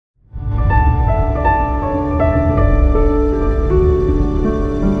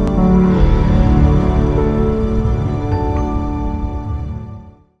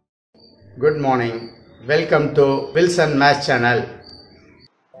Welcome to Wilson Math Channel.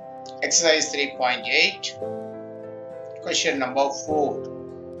 Exercise 3.8. Question number 4.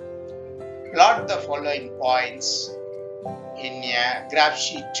 Plot the following points in a graph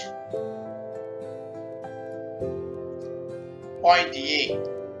sheet. Point A,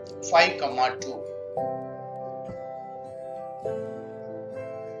 5, 2.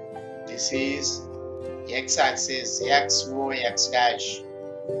 This is x-axis, x, O, x dash.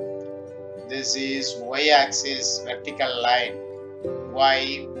 This is y-axis, vertical line,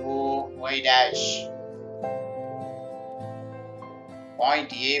 y, O, y dash.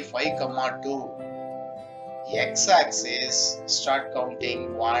 Point A, 5, 2. X-axis, start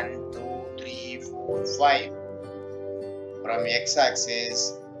counting 1, 2, 3, 4, 5. From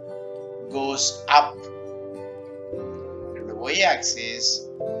x-axis goes up. And the y-axis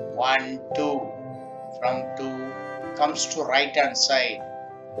 1, 2. From 2 comes to right hand side,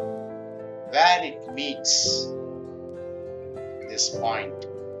 where it meets this point.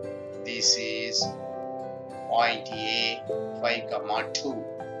 This is point A, 5, 2.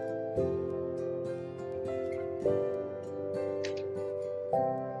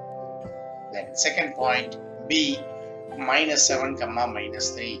 Then second point B, -7,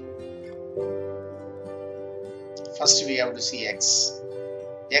 -3. First we have to see x.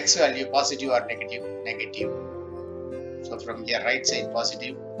 X value positive or negative? Negative. So from here right side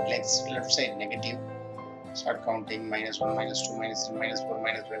positive, left side negative. Start counting -1, -2, -3, -4,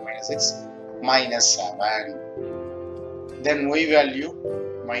 -5, -6, -7. Then y value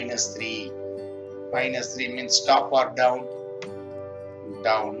 -3. -3 means top or down?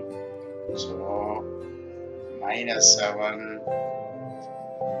 Down. So -7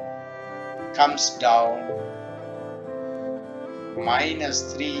 comes down.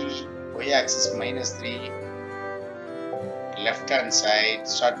 -3, y-axis -3. Left hand side,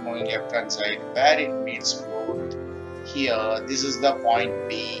 start moving left hand side, where it meets both. Here, this is the point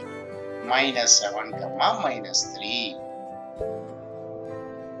B, -7, -3.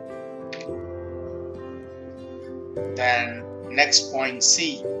 Then next point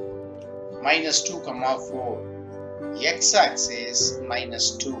C, -2, 4. X-axis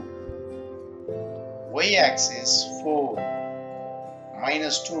 -2, y-axis 4.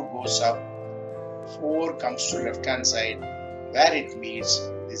 -2 goes up, 4 comes to left hand side, where it meets.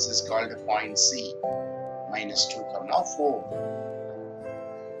 This is called the point C, -2, 4.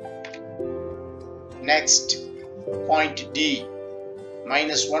 Next, point D,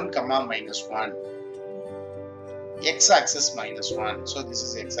 -1, -1. X-axis -1. So this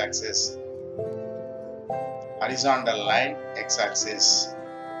is x-axis. Horizontal line, x-axis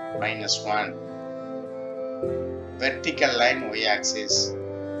 -1. Vertical line, y-axis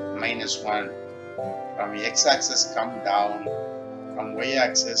 -1. From x-axis come down. From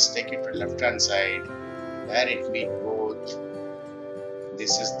y-axis take it to left hand side, where it meet both.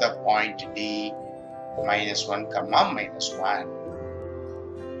 This is the point D, -1, -1.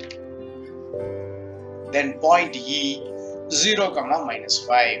 Then point E, 0,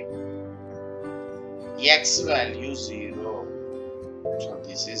 -5. X value 0. So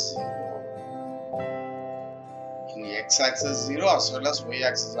this is 0. In x-axis 0 as well as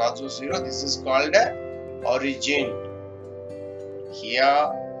y-axis also 0. This is called origin.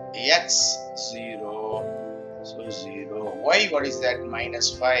 Here x 0, so 0. Y, what is that?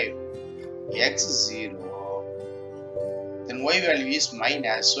 -5. X 0. Then y value is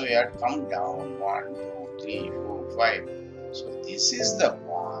minus, so you have to come down 1, 2, 3, 4, 5. So this is the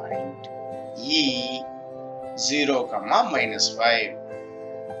point E, 0, -5.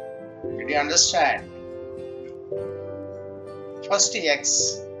 Did you understand? First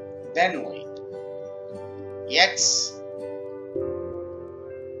x, then y. X,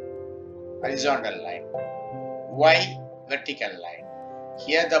 horizontal line, y, vertical line.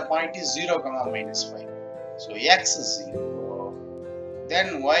 Here the point is 0, -5. So x is 0,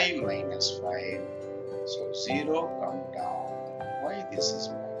 then y -5. So 0 come down. Why this is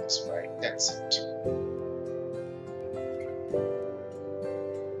 -5? That's it.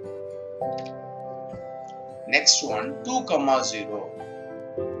 Next one, 2, 0.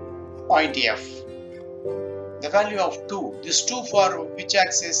 Point F. The value of 2. This 2 for which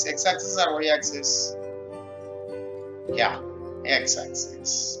axis? X-axis or y-axis? Yeah,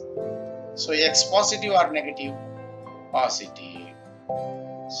 x-axis. So x positive or negative? Positive.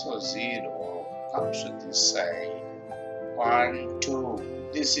 So 0 comes to this side. 1, 2.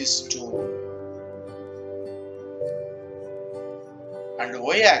 This is 2. And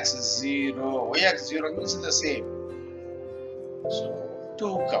y-axis 0. Y-axis 0 means the same. So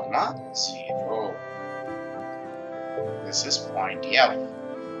 2, 0. This is point F.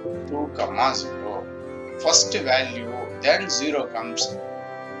 2, 0. first value, then 0 comes,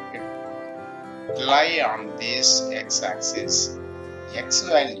 it lie on this x-axis. X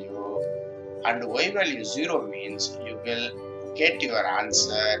value and y value 0 means you will get your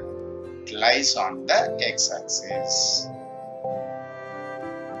answer. It lies on the x-axis.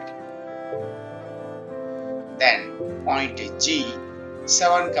 Then point G,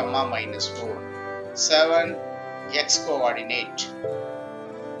 7 comma minus 4. 7 x coordinate.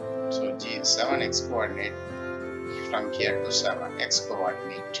 So G is 7 x coordinate from here to 7 x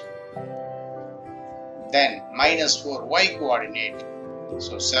coordinate. Then minus 4 y coordinate.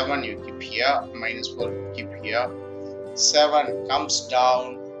 So 7 you keep here, minus 4 you keep here. 7 comes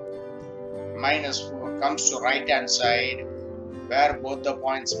down, minus 4 comes to right hand side where both the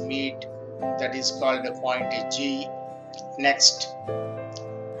points meet. That is called the point G. Next,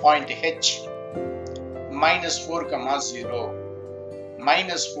 point H, minus 4 comma 0.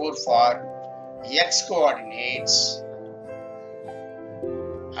 Minus 4 for x coordinates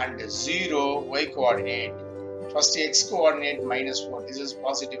and 0 y coordinate. First x coordinate minus 4. This is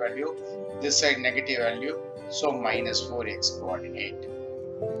positive value. This side negative value. So minus 4 x coordinate.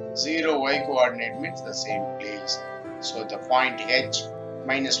 0 y coordinate means the same place. So the point H,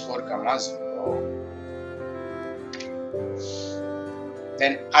 minus 4 comma 0.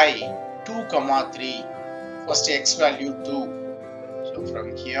 Then I, 2 comma 3. First x value 2. So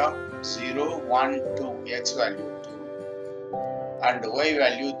from here 0, 1, 2, x value 2. And y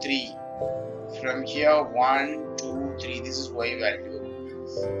value 3. From here 1, 2, 3. This is y value.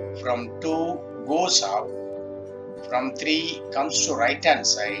 From 2 goes up. From 3 comes to right hand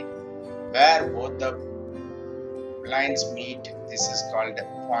side where both the lines meet. This is called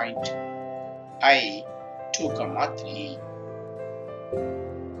point I, 2 comma 3.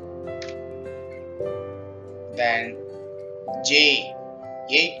 Then J,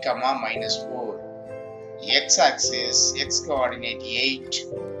 8 comma minus 4. X axis, x coordinate 8,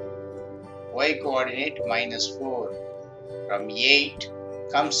 y coordinate minus 4. From 8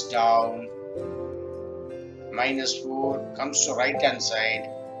 comes down, minus 4 comes to right hand side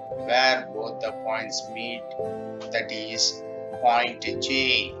where both the points meet. That is point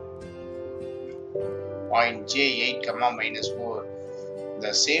J. Point J, 8 comma minus 4.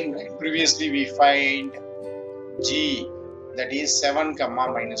 The same line. Previously we find G, that is 7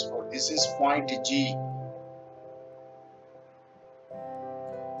 comma minus 4. This is point G.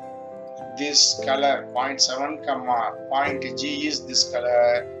 This color, point 7 comma, point G is this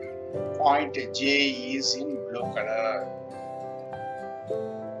color. Point J is in blue color.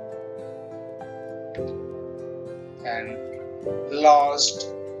 And last,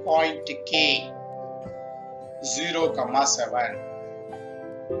 point K, 0 comma 7.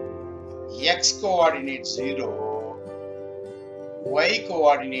 X coordinate 0, y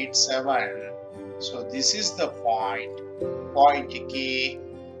coordinate 7. So this is the point K,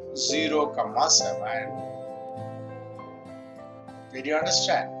 0 comma 7. Did you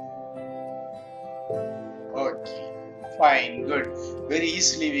understand? Okay, fine, good. Very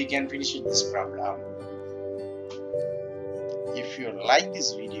easily we can finish this problem. If you like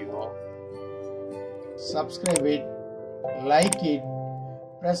this video, Subscribe it, like it,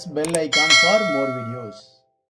 press bell icon for more videos.